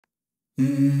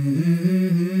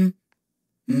Mm-hmm.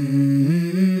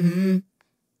 Mm-hmm.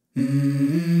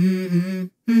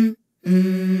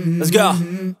 Mm-hmm. Let's go.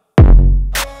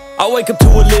 I wake up to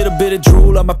a little bit of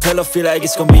drool on my pillow, feel like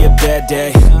it's gonna be a bad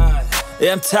day.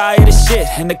 Yeah, I'm tired of shit,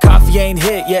 and the coffee ain't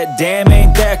hit yet, damn,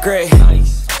 ain't that great.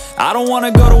 I don't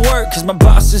wanna go to work, cause my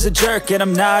boss is a jerk, and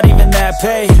I'm not even that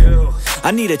paid.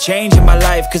 I need a change in my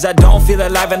life, cause I don't feel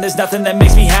alive, and there's nothing that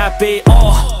makes me happy.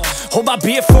 Hold my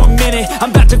beer for a minute,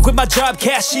 I'm about to quit my job,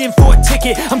 cash in for a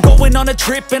ticket. I'm going on a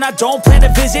trip and I don't plan to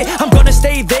visit. I'm gonna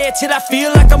stay there till I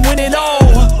feel like I'm winning,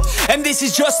 and this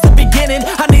is just the beginning.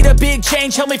 I need a big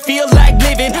change, help me feel like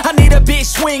living. I need a big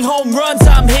swing, home runs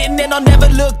I'm hitting, and I'll never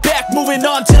look back, moving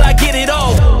on till I get it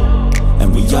all.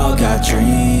 And we all got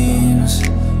dreams,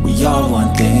 we all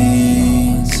want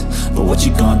things, but what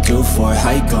you gonna do for it?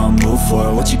 How you gonna move for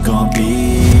it? What you gonna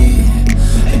be?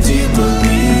 And do you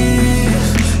believe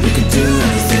you can do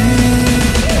anything?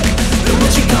 But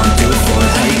what you gonna do for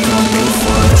it? How you gonna move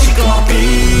for it? What you gonna be?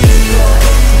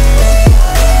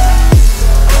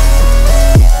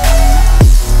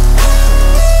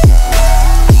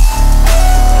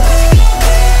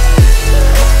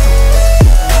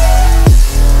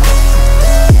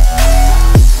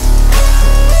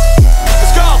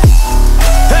 Let's go!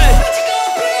 Hey!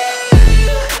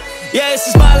 Yeah, this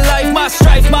is my life, my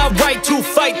strife, my right to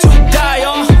fight, to die,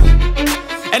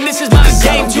 and this is my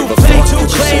game to play, to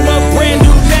claim a brand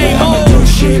new name, and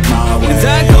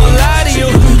I ain't gonna lie to you,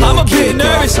 I'm a bit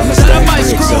nervous that I might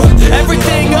screw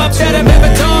everything up that I've ever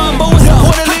done. But what's the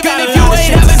point of living if you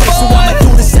ain't having fun? So I'ma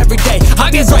do this every day. I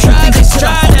guess I'll try this,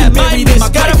 try that, mind this.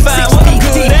 Gotta find what I'm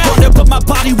good at, but my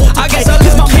body won't. I guess I'll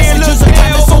live my fear, lose my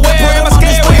hair over where am I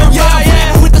scared? Where am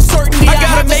I with the certainty I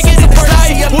gotta make it in this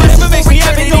life. Whatever makes me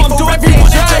happy, know I'm doing everything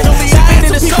right. Sipping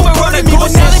in the summer, running me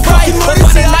with Sally Sprite.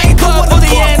 But the night club for the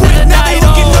end of the night.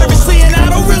 Nervously, and I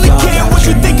don't really care what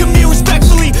you think of me,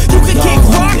 respectfully. You can kick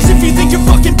rocks if you think you're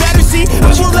fucking better. See,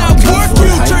 I will outwork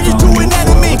you, turn you to an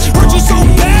enemy. Hurt you so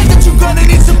bad that you're gonna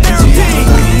need some therapy.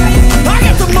 I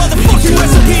got the motherfucking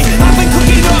recipe. I've been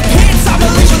cooking up hits, I'ma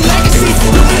leave a legacy.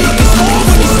 You'll be looking small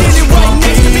when you're standing right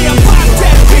next to me. I'm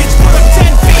 5'10", bitch, but I'm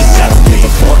 10 feet. I don't give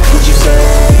a fuck what you say.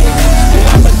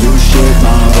 Yeah, I'ma do shit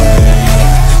my way.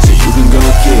 So you can go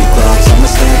kick rocks, I'ma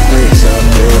stack bricks up,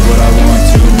 build what I want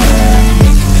to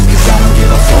make. Cause I don't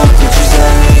give a fuck what you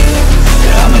say.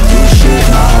 Yeah, I'ma do shit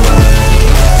my way.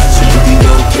 So you can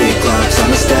go kick rocks,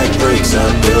 I'ma stack bricks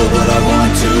up, build what I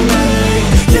want to make.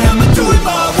 Yeah, I'ma do it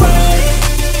my way.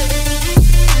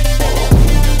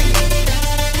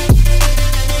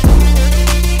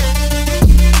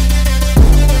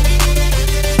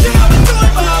 Yeah, I'ma do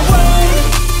it my way.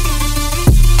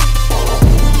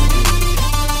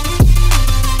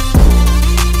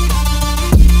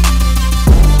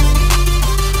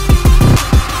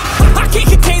 I can't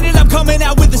contain it, I'm coming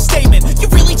out with a statement. You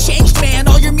really changed, man,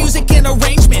 all your music and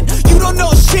arrangement. You don't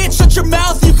know shit, shut your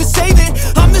mouth, you can save it.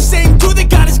 I'm the same dude that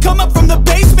got his come up from the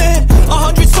basement.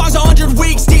 100 songs, 100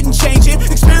 weeks, didn't change it.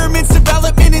 Experiments,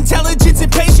 development, intelligence,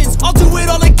 and patience. I'll do it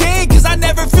all again, cause I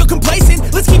never feel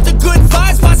complacent. Let's keep the good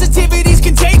vibes, positivity's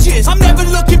contagious. I'm never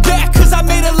looking back, cause I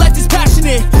made a life that's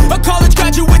passionate. A college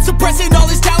graduate suppressing all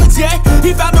his talents, yeah.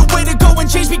 He found a way to go and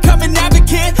change, become an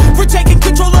advocate for taking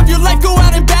control of your life, go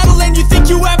out and battle. And you think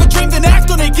you have a dream, then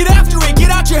act on it. Get after it, get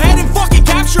out your head and fucking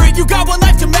capture it. You got one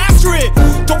life to master it.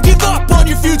 Don't give up on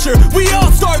your future, we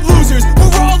all start losers.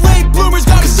 We're all late bloomers,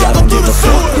 gotta struggle through the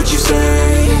sewer. What you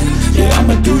say? Yeah,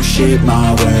 I'ma do shit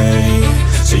my way.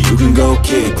 So you can go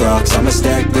kick rocks, I'ma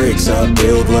stack bricks up,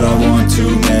 build what I want to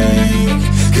make.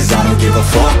 Cause I don't give a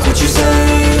fuck what you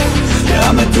say. Yeah,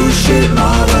 I'ma do shit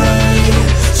my way.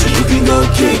 So you can go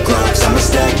kick rocks, I'ma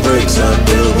stack bricks up,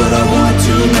 build what I want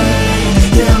to make.